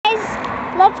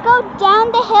let's go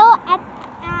down the hill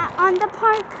on the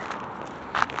park.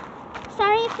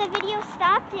 Sorry if the video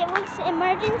stopped, it was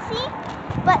emergency,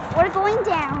 but we're going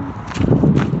down.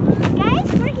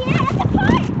 Guys, we're here at the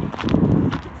park.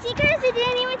 See guys, it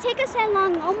didn't even take us that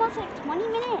long, almost like 20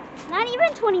 minutes, not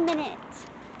even 20 minutes.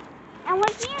 And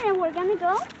we're here and we're gonna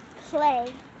go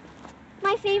play.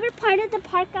 My favorite part of the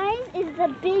park, guys, is the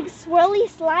big swirly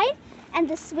slide and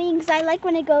the swings. I like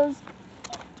when it goes.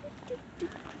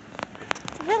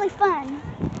 It's really fun.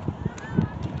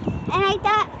 And I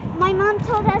thought, my mom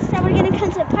told us that we're gonna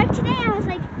come to the park today. I was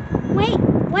like, wait,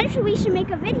 what if we should make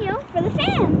a video for the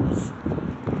fans?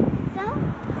 So,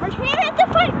 we're here at the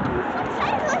park. I'm so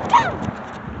excited, let's go!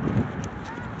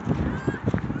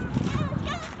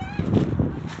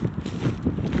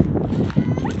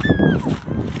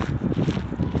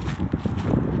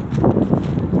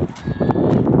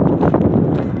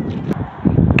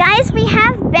 Guys, we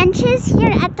have benches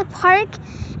here at the park,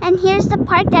 and here's the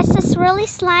park. That's the swirly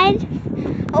slide.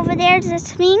 Over there's the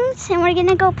swings, and we're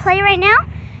gonna go play right now.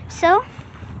 So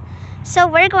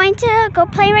we're going to go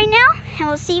play right now, and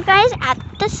we'll see you guys at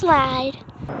the slide.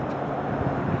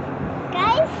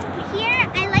 Guys, here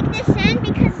I like this sand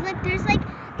because look, there's like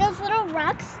those little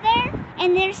rocks there,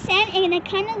 and there's sand, and it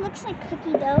kind of looks like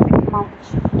cookie dough.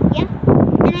 Yeah,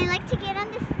 and I like to get on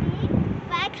this thing,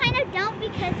 but I kind of don't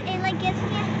because it like gives me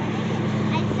a headache.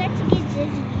 I start to get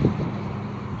dizzy.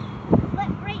 But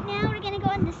right now we're gonna go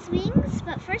on the swings,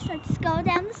 but first let's go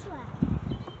down the slide.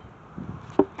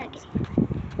 Okay,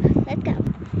 let's go.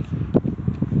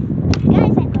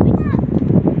 Guys, I'm going up.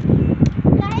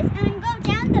 Guys, I'm gonna go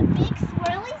down the big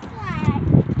swirly slide.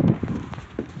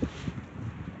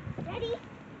 Ready?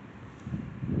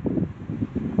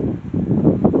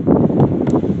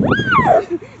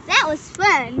 Woo! That was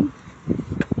fun.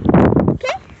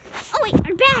 Okay. Oh wait,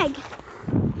 our bag.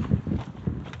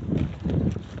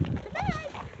 The bag.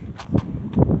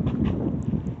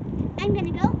 I'm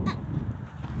gonna go up.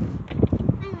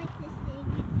 I like this thing.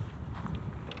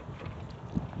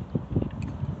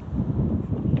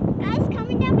 Guys,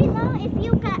 comment down below if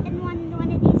you've gotten one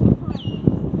of these before.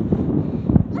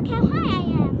 Look how high I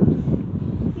am.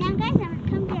 Now guys, I'm gonna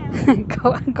come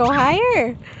down. Go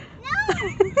higher.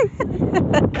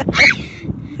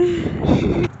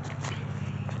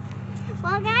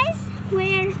 Well guys,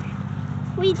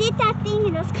 we did that thing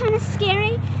and it was kind of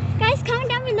scary. Guys, comment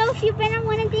down below if you've been on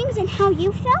one of these and how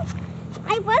you felt.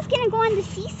 I was going to go on the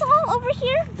seesaw over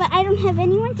here, but I don't have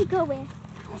anyone to go with.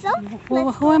 So,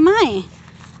 Well, who am I?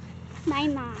 My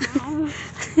mom.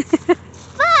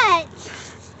 But,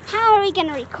 how are we going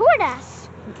to record us?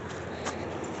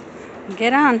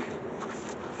 Get on.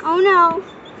 Oh no.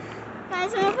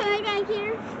 Guys, I'm going to put my bag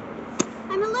here.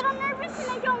 I'm a little nervous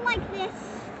and I don't like this.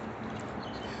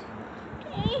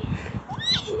 Okay.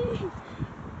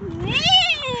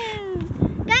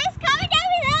 Guys, comment down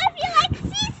below if you like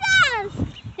seesaws.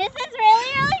 This is really,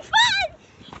 really fun.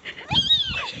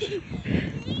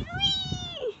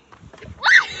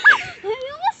 I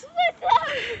almost flipped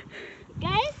out.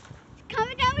 Guys,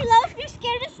 comment down below if you're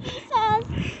scared of seesaws.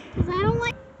 Because I don't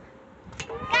like.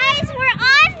 Guys, we're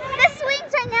on the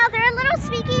swings right now. They're a little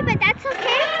squeaky, but that's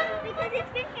okay. Because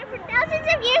it's been here for thousands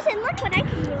of years and look what I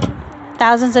can do.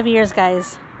 Thousands of years,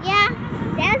 guys. Yeah,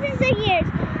 thousands of years.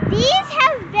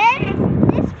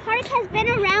 This park has been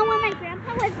around when my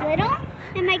grandpa was little,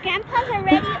 and my grandpa's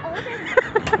already older.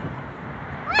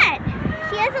 What?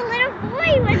 She has a little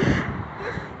boy when this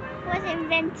was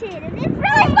invented, and it's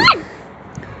really fun!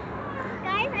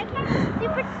 Guys, I can't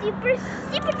go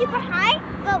super duper high,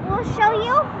 but we'll show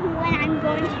you when I'm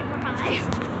going super high.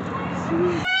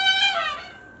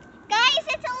 Guys,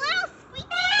 it's a little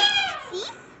squeaky. See?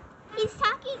 He's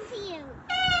talking to you.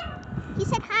 He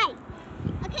said hi.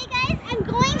 Okay guys, I'm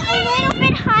going a little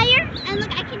bit higher, and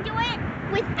look, I can do it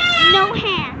with no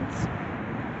hands.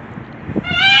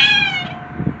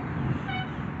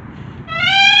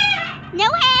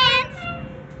 No hands.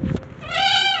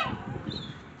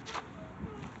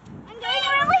 I'm going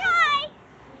really high.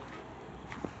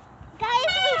 Guys,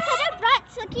 we could have brought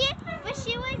Suki, but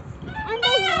she was on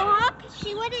the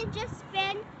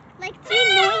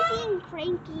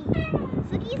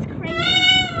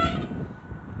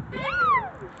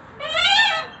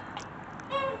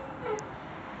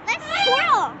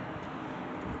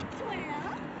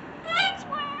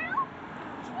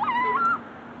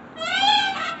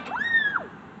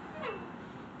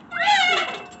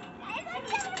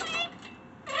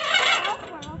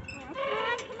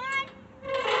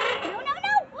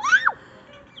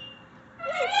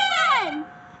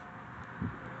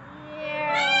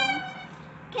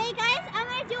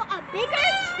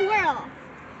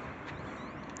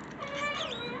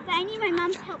I need my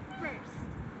mom's help first.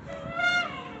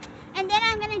 And then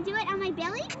I'm gonna do it on my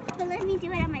belly, but let me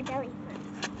do it on my belly first.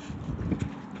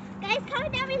 Guys,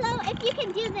 comment down below if you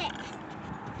can do this.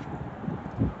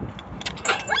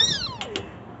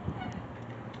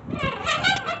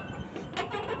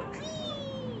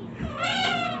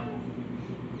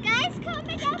 Guys,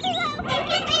 comment down below if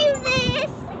you can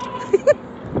do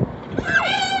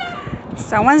this.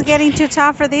 Someone's getting too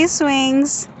tall for these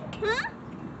swings. Huh?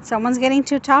 Someone's getting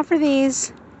too tall for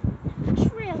these.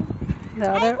 True. The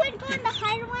I other, could go on the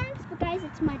higher ones, but guys,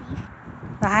 it's muddy.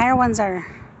 the higher ones are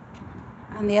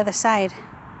on the other side.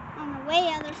 On the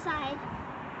way other side.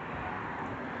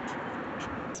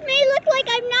 This may look like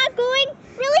I'm not going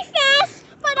really fast,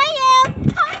 but I am.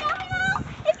 Comment down below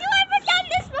if you ever done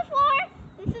this before.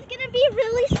 This is gonna be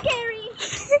really scary.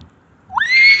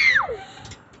 Wow!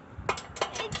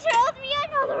 It showed me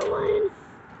another one.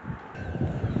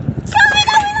 Comment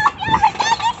down below if you ever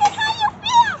done this and how you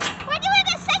feel. We're doing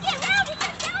the second round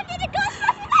because now I did it go as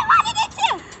fast as I wanted it to.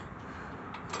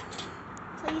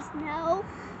 Please no.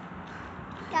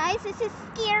 Guys, this is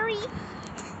scary.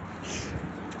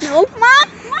 No. Mom!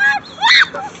 Mom!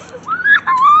 Mom!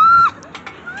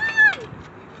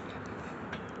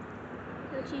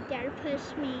 Don't you dare push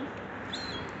me.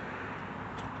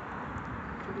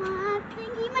 Come on,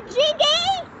 thingy majiggy!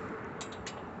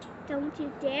 Don't you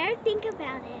dare think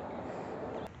about it.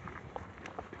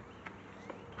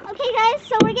 Okay guys,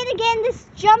 so we're gonna get in this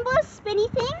jumbo spinny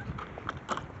thing.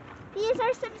 These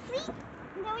are some seats,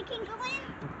 and then we can go in.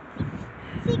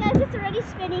 See guys, it's already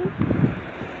spinning.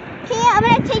 Okay, I'm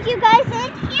gonna take you guys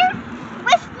in here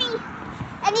with me.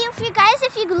 And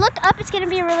if you look up, it's gonna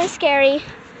be really scary.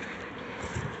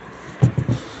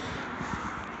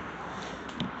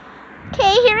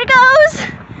 Okay, here it goes.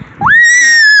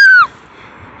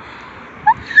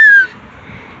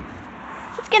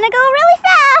 It's gonna go really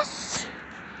fast.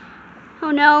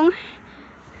 Oh no.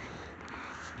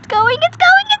 It's going, it's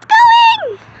going, it's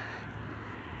going.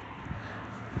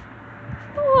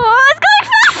 Whoa, it's going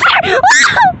faster.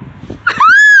 Wow.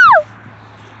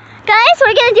 Guys,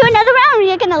 we're gonna do another round.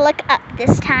 We're gonna look up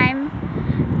this time.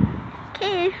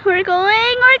 Okay, we're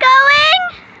going, we're going.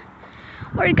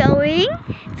 We're going.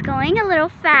 It's going a little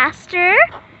faster.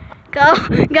 Go,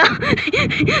 go.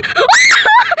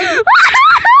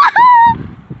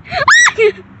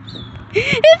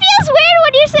 It feels weird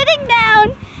when you're sitting down.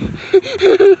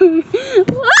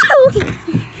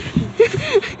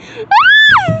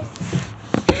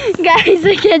 Guys,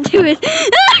 I can't do it.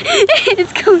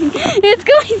 It's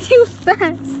going too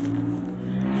fast.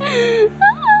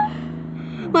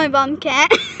 My mom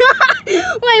can't.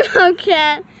 My mom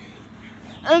can't.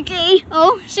 Okay.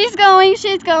 Oh, she's going.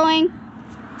 She's going.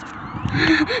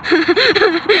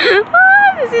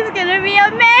 Oh, this is gonna be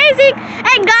amazing.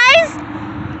 And guys,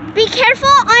 be careful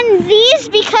on these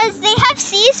because they have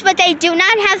seats, but they do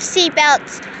not have seat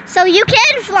belts. So you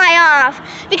can fly off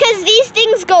because these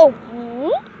things go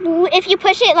if you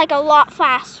push it like a lot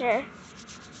faster.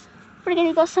 We're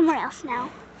gonna go somewhere else now.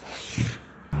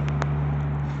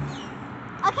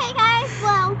 Okay guys,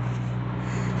 well,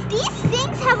 these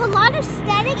things have a lot of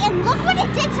static and look what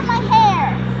it did to my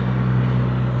hair.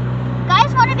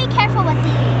 Guys want to be careful with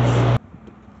these.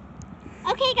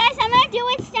 Okay guys, I'm gonna do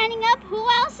it standing up. Who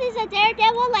else is a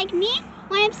daredevil like me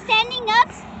when I'm standing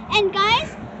up? And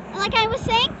guys, like I was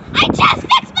saying, I just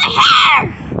fixed my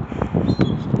hair!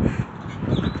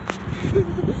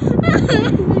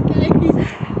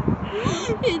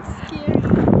 It's scary.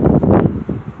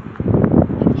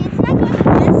 Okay, it's not going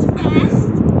this fast.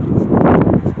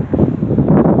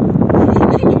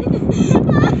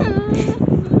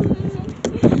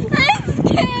 I'm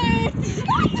scared.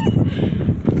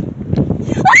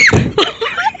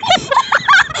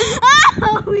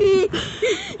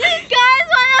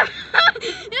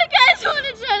 You guys want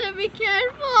to try to be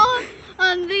careful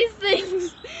on these things.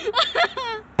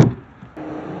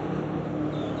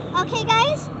 Okay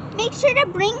guys, make sure to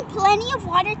bring plenty of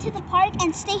water to the park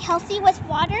and stay healthy with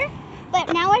water.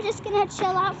 But now we're just gonna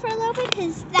chill out for a little bit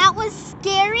because that was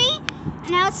scary.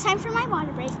 And now it's time for my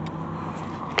water break.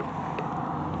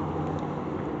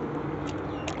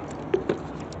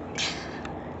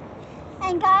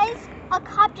 And guys, a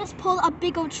cop just pulled a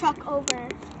big old truck over.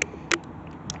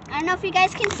 I don't know if you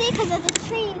guys can see because of the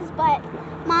trees, but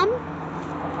Mom,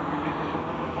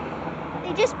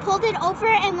 they just pulled it over,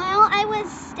 and while I was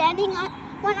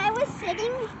when I was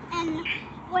sitting, and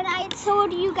when I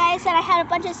told you guys that I had a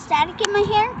bunch of static in my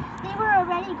hair, they were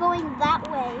already going that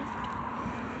way.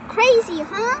 Crazy,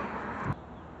 huh?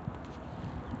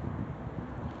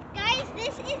 Guys,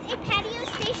 this is a patio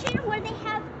station where they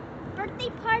have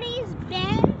birthday parties,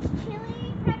 bands,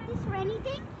 cheerleading practices,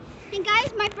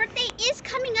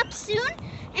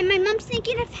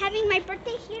 having my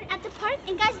birthday here at the park,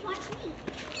 and guys, watch me.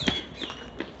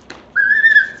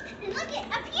 And look it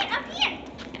up here.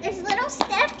 There's little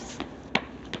steps.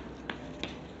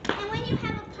 And when you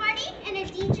have a party and a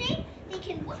DJ, they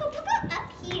can wooga wooga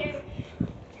up here.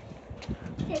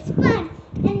 It's fun.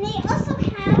 And they also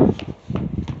have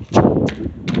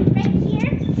right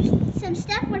here some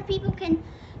stuff where people can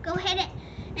go ahead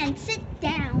and sit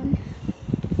down.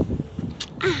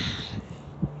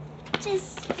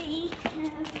 Just they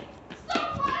have so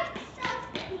much stuff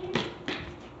here.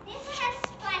 This has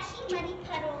splashy muddy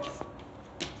puddles.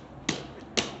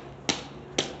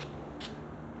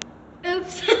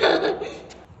 Oops.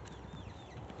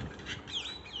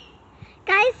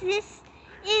 Guys, this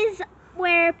is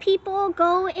where people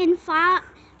go and fight.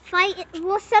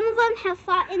 Well, some of them have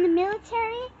fought in the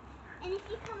military. And if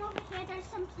you come over here, there's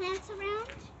some plants around.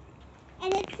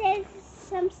 And it says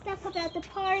some stuff about the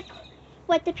park,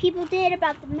 what the people did,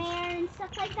 about the mayor and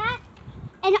stuff like that.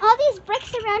 And all these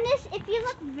bricks around us, if you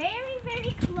look very,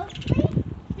 very closely,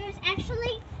 there's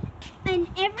actually in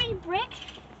every brick.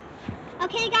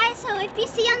 Okay guys, so if you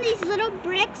see on these little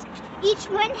bricks, each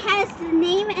one has the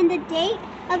name and the date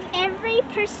of every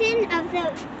person of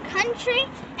the country.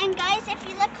 And guys, if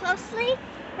you look closely,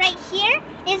 right here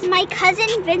is my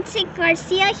cousin Vincent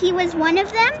Garcia. He was one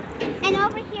of them. And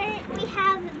over here we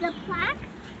have the plaque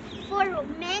for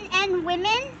men and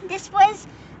women. This was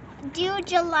due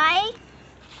July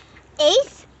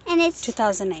 8th, and it's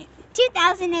 2008.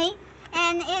 2008,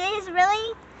 and it is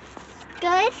really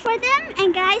good for them.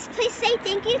 And guys, please say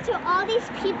thank you to all these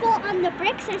people on the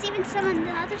bricks. There's even some on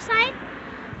the other side.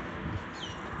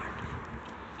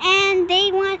 And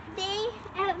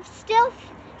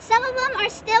some of them are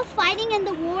still fighting in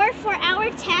the war for our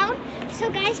town. So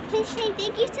guys, please say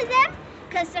thank you to them,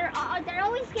 because they're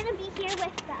always gonna be here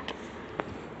with us.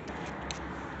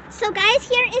 So guys,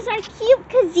 here is our cute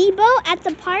gazebo at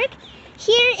the park.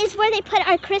 Here is where they put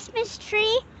our Christmas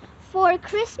tree for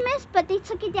Christmas, but they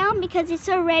took it down because it's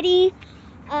already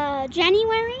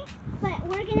January. But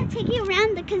we're gonna take you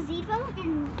around the gazebo,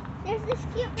 and there's this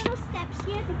cute little steps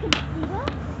here at the gazebo.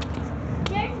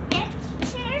 There's bench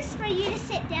chairs for you to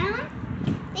sit down.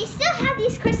 They still have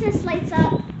these Christmas lights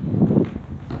up.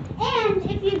 And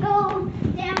if you go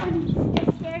down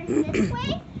the stairs this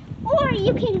way, or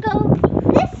you can go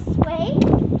this way,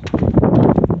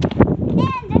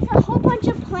 and there's a whole bunch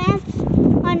of plants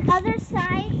on other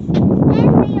sides.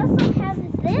 And they also have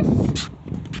this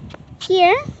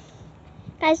here.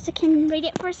 Guys, I can read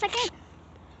it for a second.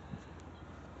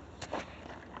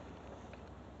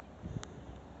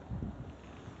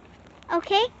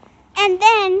 Okay, and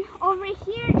then over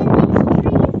here in these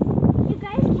trees, you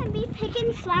guys can be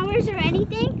picking flowers or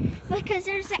anything, because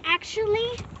there's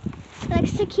actually like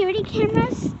security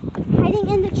cameras hiding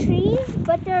in the trees,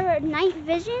 but they're night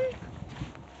vision.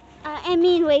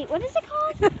 Wait, what is it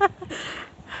called?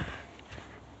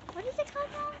 What is it called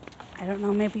now? I don't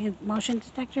know, maybe motion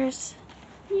detectors?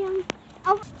 Yeah.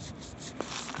 Oh.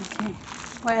 Okay.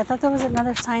 Wait, I thought there was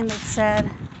another sign that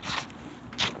said...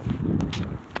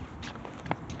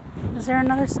 Is there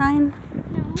another sign?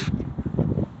 No.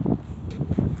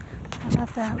 I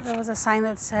thought that there was a sign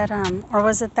that said, or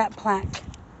was it that plaque?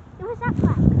 It was that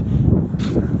plaque.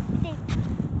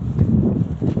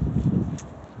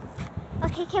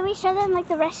 Okay, can we show them like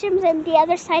the restrooms and the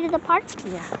other side of the park?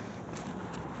 Yeah.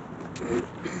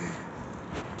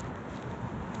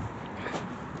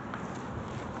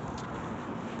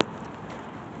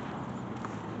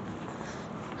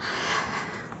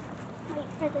 Wait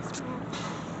for this man.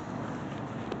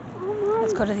 Oh,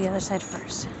 Let's go to the other side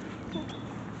first.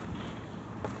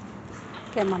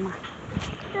 Okay, Mama.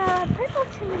 The purple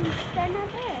trees, they're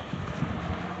not there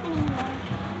anymore.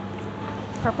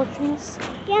 Purple trees?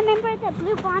 Yeah, remember the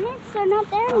blue bonnets? They're not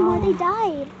there anymore. Oh. They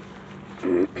died.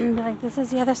 Be like, this is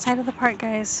the other side of the park,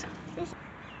 guys.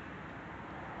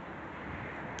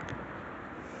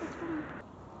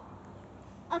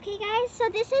 Okay, guys, so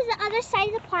this is the other side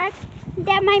of the park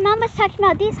that my mom was talking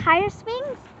about. These higher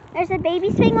swings. There's a baby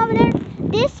swing over there.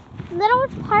 This little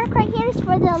park right here is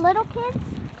for the little kids.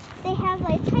 They have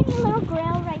like tiny little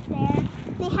grill right there.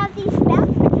 They have these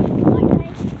bouncer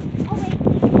things. Oh, wait,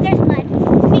 there's mud.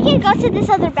 We can go to this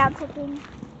other bouncer thing.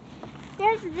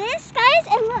 There's this, guys,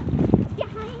 and look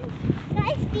behind.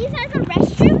 Guys, these are the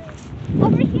restrooms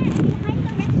over here. Behind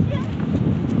the restroom.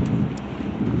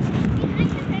 Behind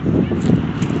the restroom.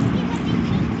 See what they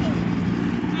painted.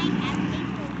 I have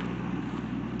painted.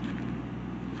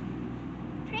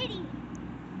 Pretty.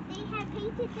 They have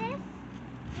painted this.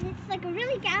 And it's like a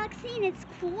really galaxy, and it's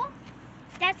cool.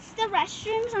 That's the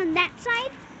restrooms on that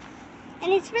side.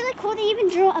 And it's really cool. They even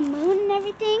drew a moon and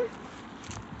everything.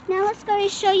 Now let's go and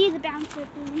show you the bouncer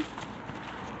thing. You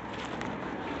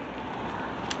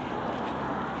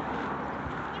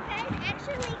guys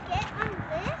actually get on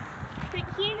this right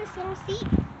here, this little seat.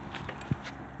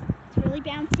 It's really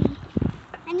bouncy.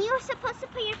 And you were supposed to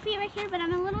put your feet right here, but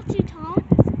I'm a little too tall.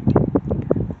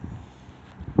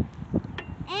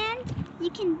 And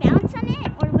you can bounce on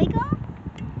it or wiggle.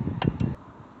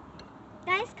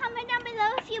 Guys, comment down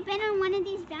below if you've been on one of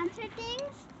these bouncer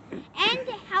things. And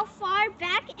how far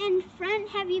back and front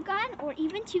have you gone, or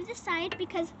even to the side,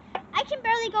 because I can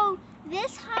barely go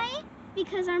this high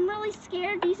because I'm really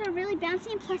scared. These are really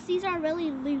bouncy, and plus these are really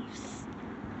loose.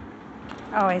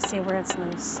 Oh, I see where it's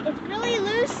loose. It's really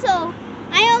loose, so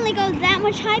I only go that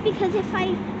much high, because if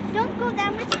I don't go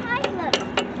that much high, look,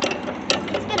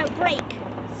 it's gonna break.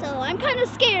 So I'm kind of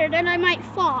scared and I might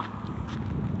fall.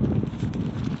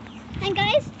 And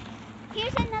guys,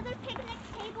 here's another picnic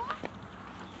table.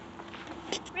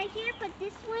 Right here, but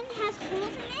this one has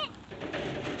holes in it.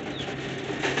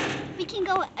 We can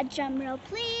go a drum roll,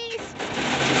 please.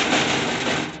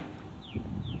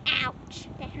 Ouch,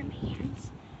 that hurt my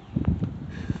hands.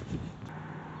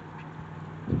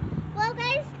 Well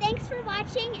guys, thanks for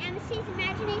watching Amicy's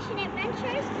Imagination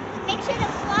Adventures. Make sure to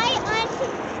fly on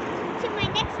to my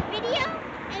next video.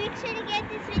 And make sure to give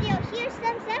this video a huge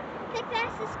thumbs up. Click that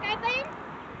subscribe button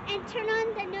and turn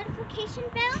on the notification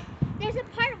bell. There's a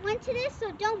part 1 to this,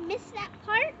 so don't miss that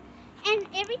part. And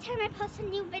every time I post a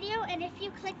new video, and if you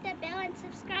click the bell and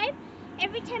subscribe,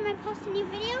 every time I post a new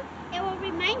video, it will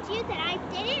remind you that I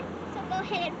did it. So go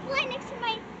ahead and fly next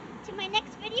to my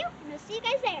next video, and I'll see you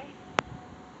guys there.